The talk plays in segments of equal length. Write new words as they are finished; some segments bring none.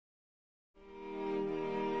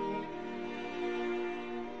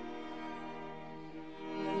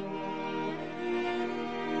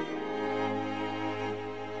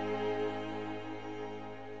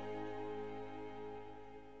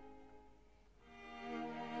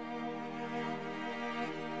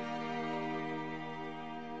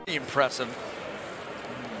Impressive.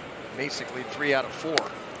 Basically 3 out of 4.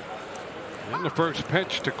 And the first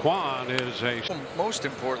pitch to Quan is a. Most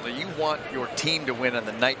importantly, you want your team to win on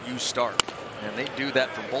the night you start, and they do that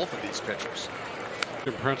for both of these pitchers.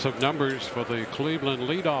 Impressive numbers for the Cleveland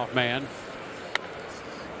leadoff man.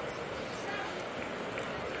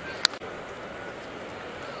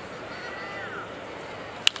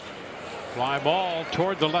 Fly ball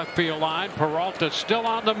toward the left field line. Peralta still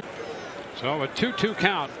on them. So a 2-2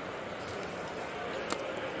 count.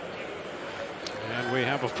 And we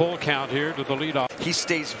have a full count here to the leadoff. He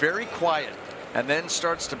stays very quiet and then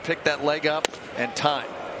starts to pick that leg up and time.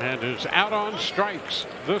 And is out on strikes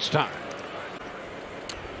this time.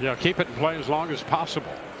 Yeah, keep it in play as long as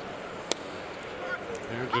possible.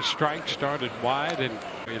 There's a strike, started wide, and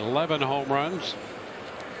 11 home runs.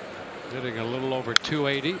 Hitting a little over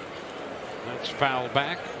 280. That's foul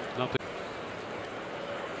back. Nothing.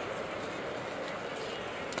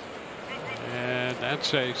 And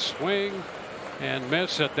that's a swing and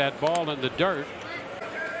miss at that ball in the dirt.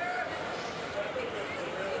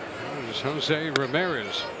 There's Jose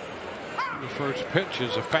Ramirez. The first pitch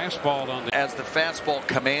is a fastball on the. As the fastball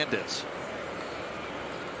command is.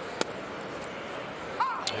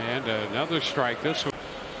 And another strike. This one.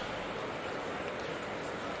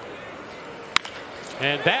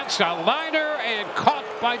 And that's a liner and caught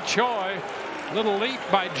by Choi. Little leap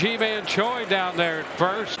by G-Man Choi down there at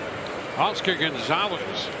first. Oscar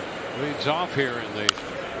Gonzalez leads off here in the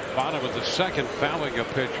bottom of the second, fouling a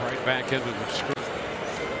pitch right back into the screen.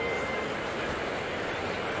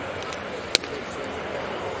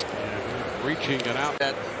 And reaching it out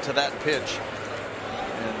to that pitch.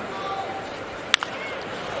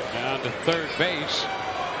 Down to third base.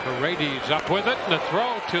 Paredes up with it, and the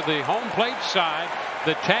throw to the home plate side.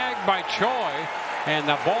 The tag by Choi, and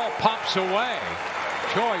the ball pops away.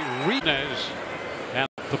 Choi reads at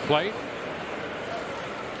the plate,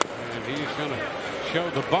 and he's going to show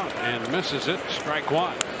the bunt and misses it. Strike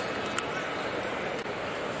one.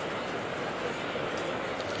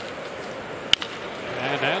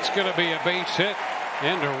 And that's going to be a base hit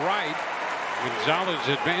into right. Gonzalez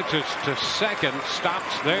advances to second,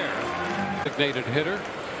 stops there. Designated hitter.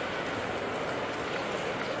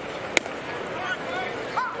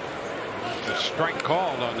 A strike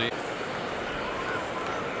called on the.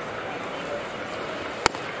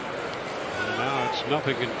 And now it's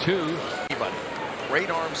 0-2. Great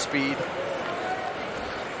arm speed.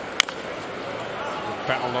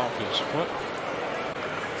 Fouled off his foot.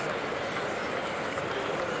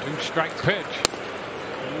 2-strike pitch.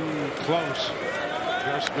 Close.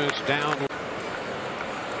 Just missed down.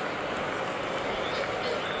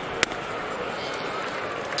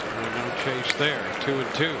 And no chase there.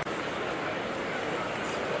 2-2.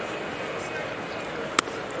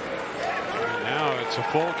 It's a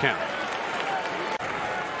full count.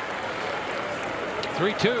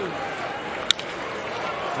 3-2.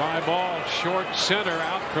 Fly ball short center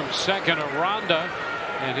out from second. Aranda,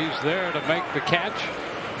 and he's there to make the catch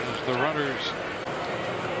as the runners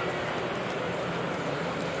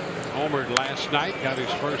homered last night, got his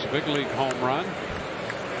first big league home run.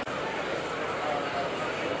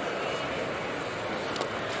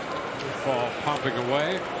 Ball popping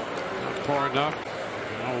away, not far enough.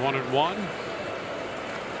 Now 1-1.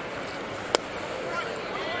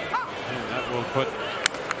 And that will put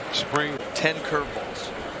Spring 10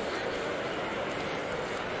 curveballs.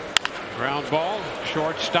 Ground ball,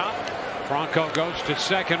 shortstop. Bronco goes to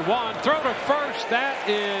second. One throw to first. That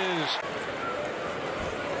is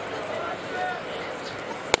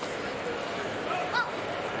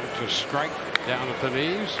it's a strike down at the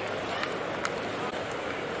knees.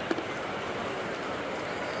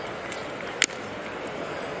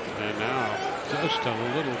 And now just a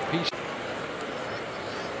little piece.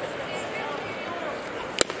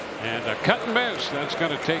 And a cut and miss. That's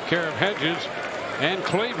going to take care of Hedges and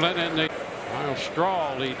Cleveland. And the Miles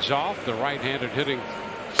Straw leads off, the right-handed hitting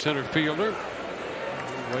center fielder.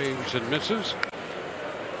 Waves and misses.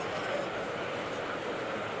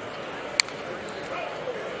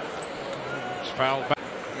 It's fouled back.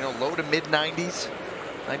 You know, low to mid 90s,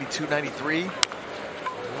 92, 93.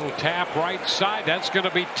 Little tap right side. That's going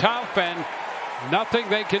to be tough, and nothing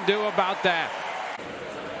they can do about that.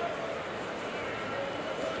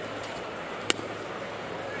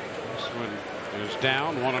 This one is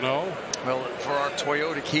down 1-0. Well, for our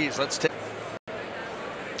Toyota Keys, let's take.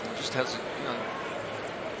 Just has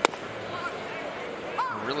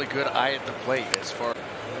a really good eye at the plate as far.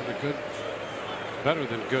 Good, better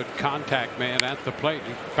than good contact man at the plate.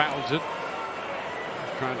 He fouls it.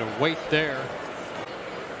 Trying to wait there.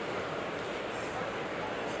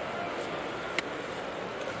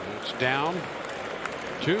 It's down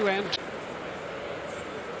 2 and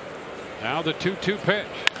now the 2-2 pitch,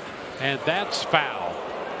 and that's foul.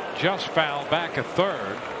 Just foul back at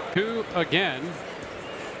third. 2 again.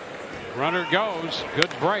 Runner goes.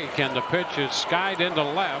 Good break, and the pitch is skied into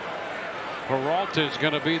left. Peralta is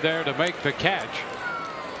going to be there to make the catch,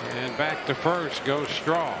 and back to first goes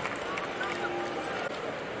Straw.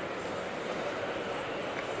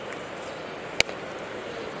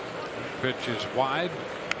 Pitch is wide.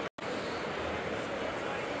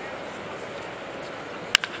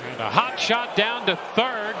 And a hot shot down to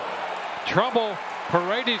third. Trouble.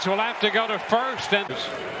 Paredes will have to go to first. And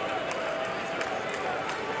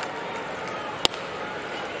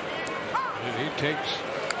he takes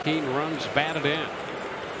keen runs batted in.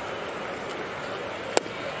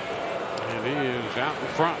 And he is out in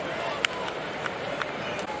front.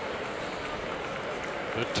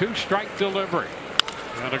 The 2-strike delivery.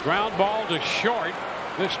 And a ground ball to short.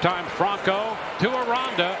 This time Franco to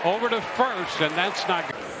Aranda over to first, and that's not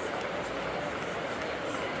good.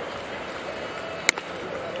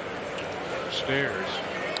 Upstairs.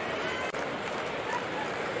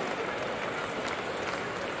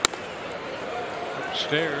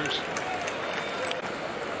 Upstairs.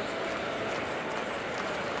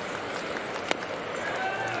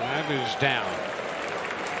 And that is down.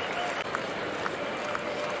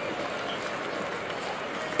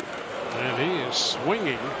 And he is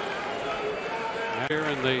swinging here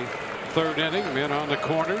in the third inning. Men on the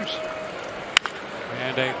corners.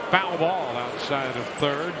 And a foul ball outside of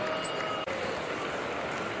third.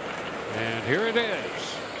 And here it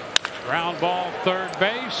is. Ground ball, third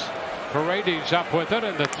base. Paredes up with it,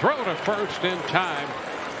 and the throw to first in time.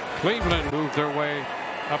 Cleveland moved their way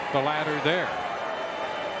up the ladder there.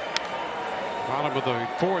 Bottom of the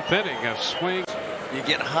fourth inning, a swing. You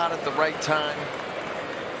get hot at the right time.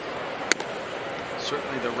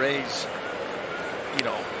 Certainly the Rays, you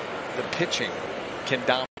know, the pitching can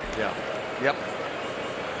dominate. Yeah. Yep.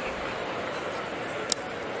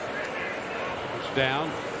 It's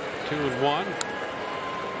down 2-1.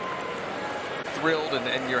 Thrilled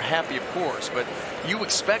and you're happy, of course, but you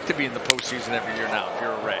expect to be in the postseason every year now if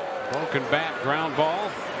you're a Ray. Broken bat, ground ball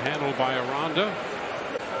handled by Aranda.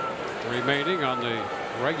 Remaining on the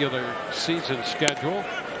regular season schedule.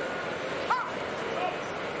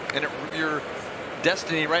 And your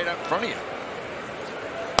destiny right up in front of you.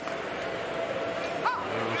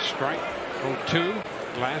 And a strike. 0-2.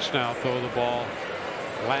 Glasnow throw the ball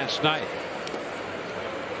last night.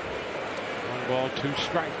 1 ball, 2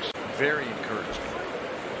 strikes. Very encouraging.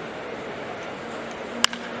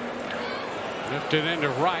 Lifted into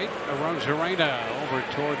right. Arozarena over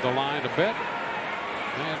toward the line a bit.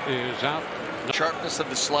 That is out. Sharpness of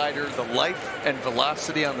the slider, the life and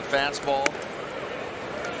velocity on the fastball.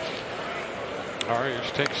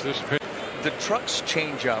 Arias takes this pitch. The Trucks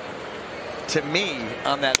change up, to me,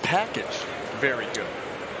 on that package, very good.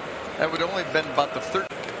 That would only have been about the third.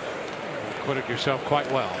 Acquitted yourself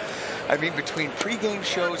quite well. I mean, between pregame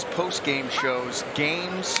shows, postgame shows,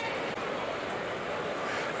 games.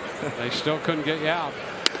 They still couldn't get you out.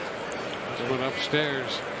 Just went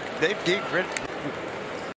upstairs. They've gave rid.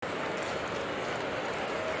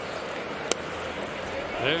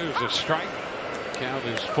 There's a strike. Count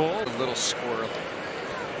is full. A little squirrel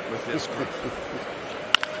with this group.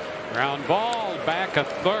 Ground ball back a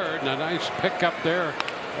third, and a nice pickup there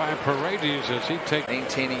by Paredes as he takes.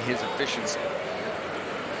 Maintaining his efficiency.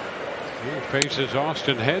 He faces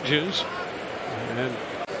Austin Hedges, and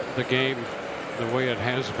the game the way it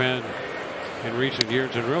has been in recent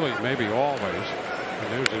years, and really maybe always.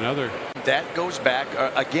 And there's another. That goes back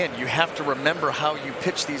again. You have to remember how you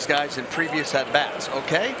pitch these guys in previous at bats.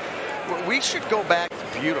 Okay, we should go back.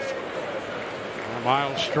 Beautiful.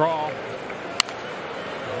 Miles Straw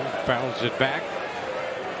fouls it back.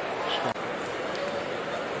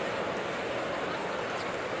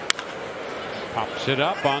 Pops it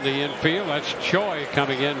up on the infield. That's Choi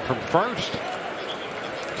coming in from first.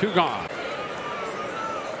 2 gone.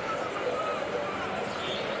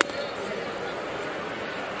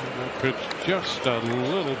 Pitch just a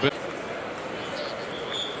little bit.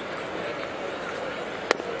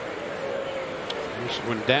 This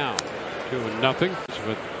one down 2-0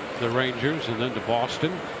 with the Rangers, and then to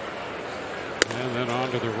Boston, and then on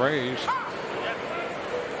to the Rays.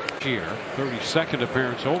 Here, 32nd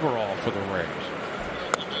appearance overall for the Rays.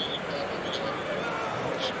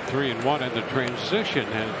 It's 3-1, and the transition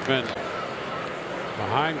has been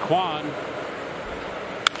behind Kwan.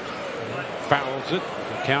 Fouls it.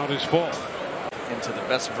 The count is full. Into the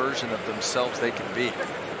best version of themselves they can be.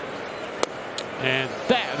 And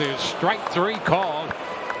that is strike 3 called.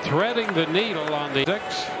 Threading the needle on the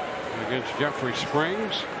 6. against Jeffrey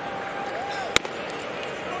Springs.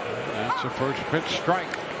 That's the first pitch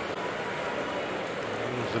strike.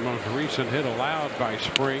 That was the most recent hit allowed by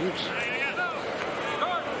Springs.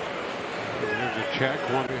 There's a check.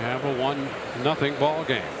 We have a 1-0 ball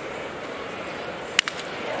game.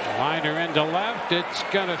 Liner into left. It's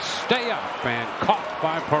going to stay up and caught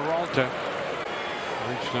by Peralta.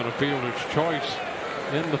 Reached on a fielder's choice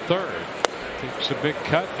in the third. Takes a big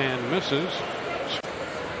cut and misses.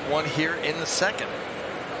 One here in the second.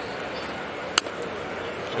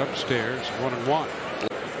 It's upstairs, 1-1.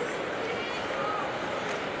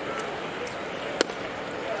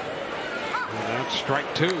 And that's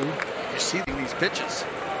strike two. You see these pitches.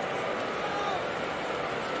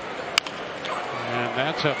 And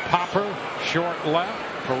that's a popper, short left.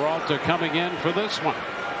 Peralta coming in for this one.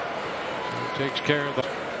 So takes care of the.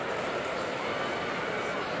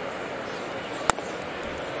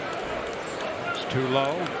 It's too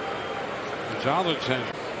low. Gonzalez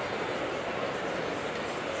has.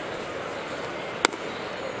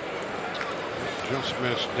 Just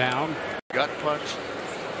missed down. Gut punch.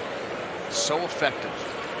 So effective.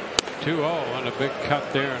 2-0 and a big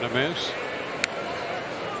cut there and a miss.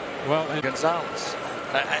 Well, and Gonzalez.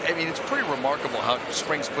 I mean, it's pretty remarkable how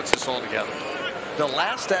Springs puts this all together. The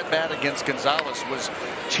last at bat against Gonzalez was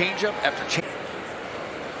changeup after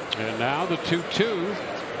changeup. And now the 2-2.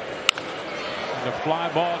 And a fly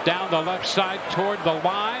ball down the left side toward the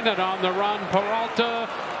line, and on the run, Peralta,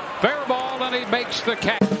 fair ball, and he makes the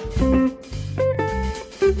catch.